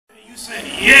Say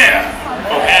yeah.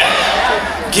 Okay.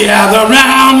 Gather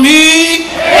round me.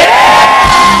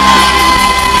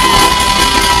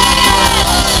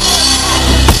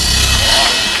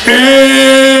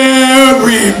 Everybody.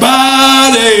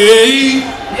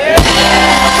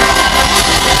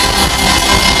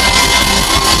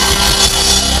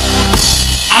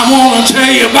 I want to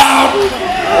tell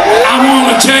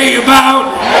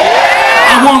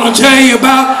you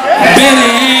about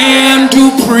Minnie and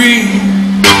Dupree.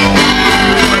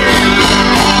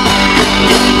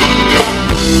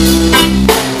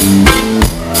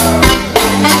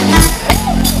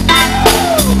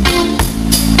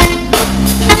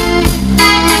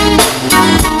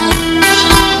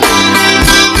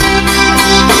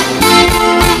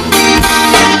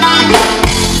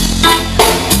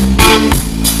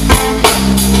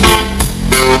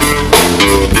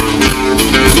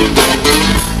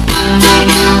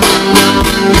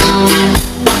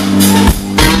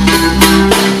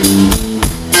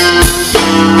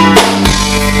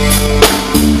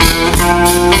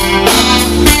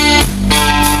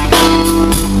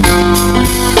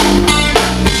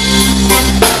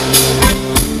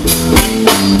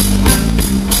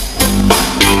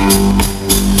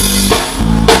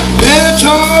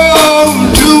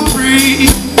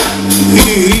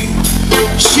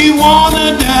 She won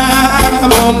a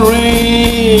diamond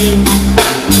ring.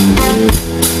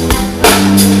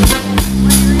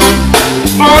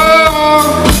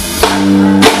 Oh,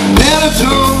 better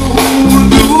told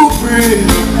Dupree.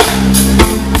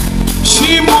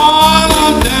 She won a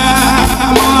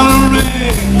diamond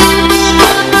ring.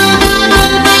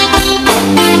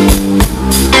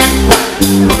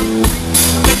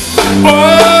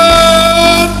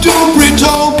 Oh, Dupree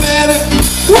told Betty,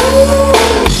 woo,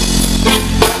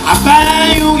 I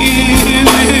buy you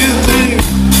anything.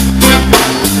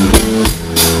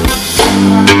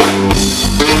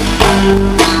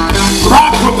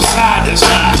 Rock from side to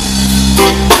side.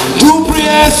 Dupree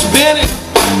asked Betty,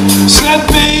 said,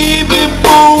 baby,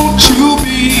 won't you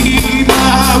be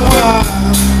my wife?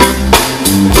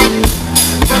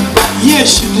 Yes,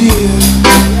 she did.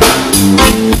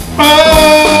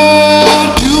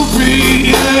 Oh,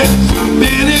 Dupree asked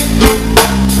Betty,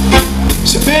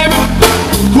 said, baby,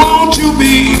 won't you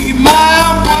be my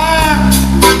wife?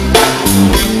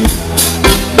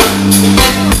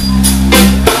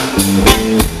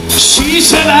 She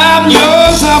said, I'm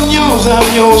yours, I'm yours,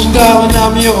 I'm yours, darling,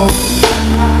 I'm yours.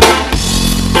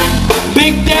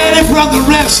 Big Daddy for the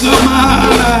rest of my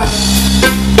life.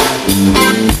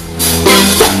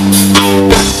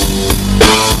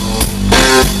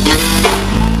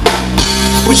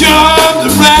 Put your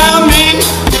arms around me,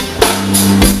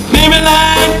 baby,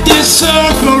 like this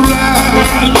circle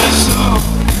round your soul.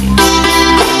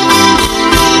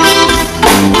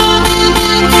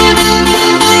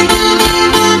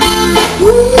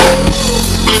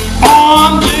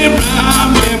 Arms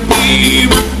around me,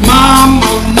 baby,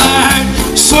 mama, like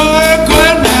circle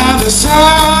round the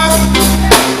sun.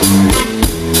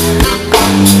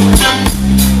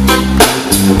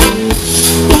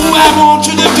 Ooh, I want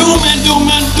you to do me,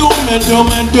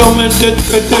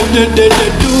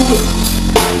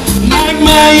 like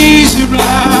my easy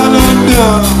rider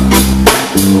does.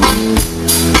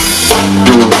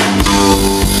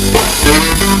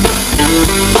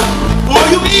 Oh,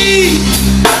 you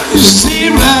easy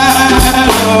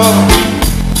rider,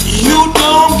 you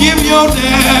don't give your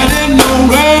daddy no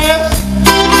rest.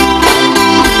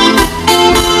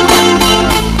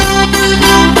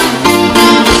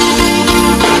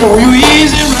 Oh, you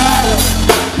easy rider,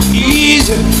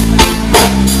 easy.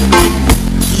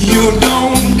 You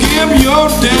don't give your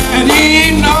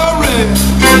daddy no rest.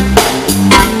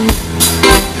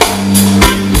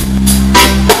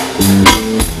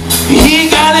 He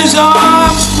got his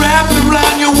arms wrapped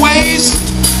around your waist.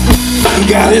 He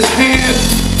got his head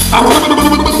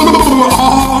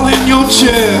all in your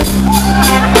chest.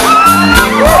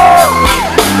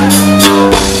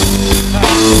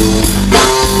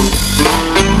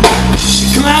 She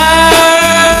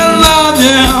climbed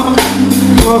down.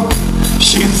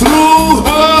 She threw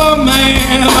her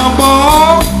man a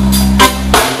ball.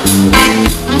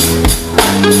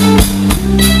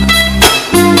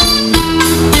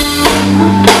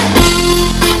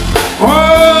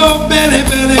 Oh, Betty,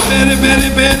 Betty, Betty, Betty,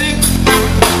 Betty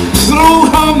threw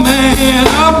her man a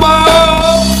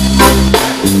ball.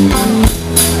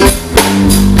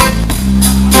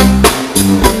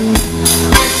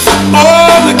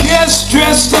 Oh, the kids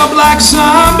dressed up like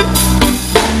zombies,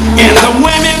 and the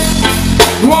women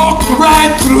walked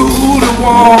right through the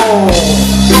walls.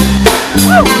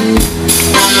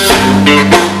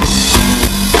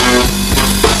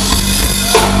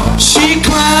 She She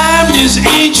climbed this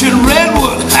ancient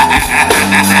redwood,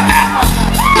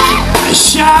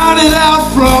 shouted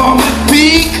out from the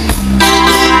peak.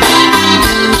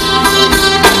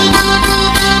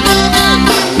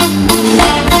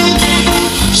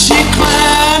 She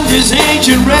climbed this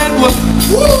ancient redwood,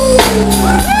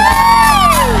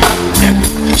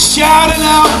 shouted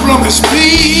out from his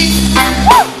peak.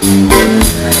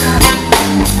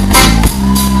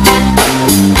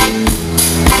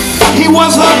 He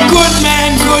was a good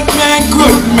man, good man,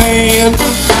 good man.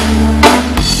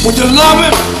 When you love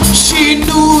him, she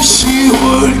knew she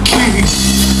would keep.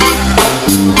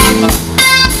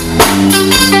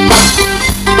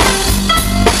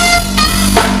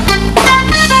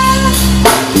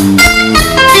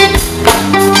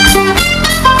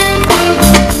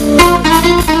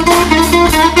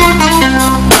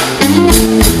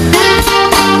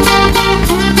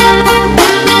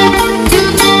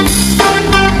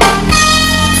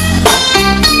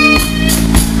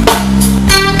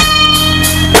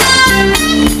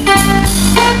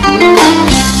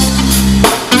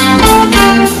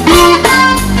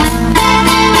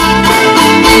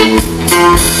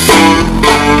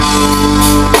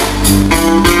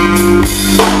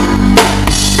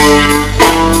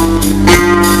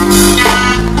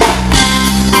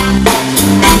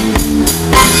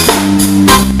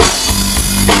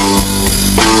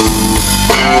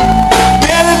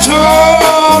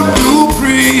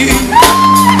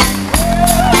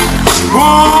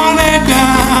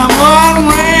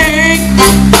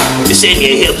 In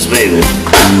your hips, baby.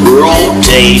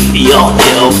 Rotate your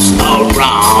hips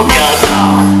around your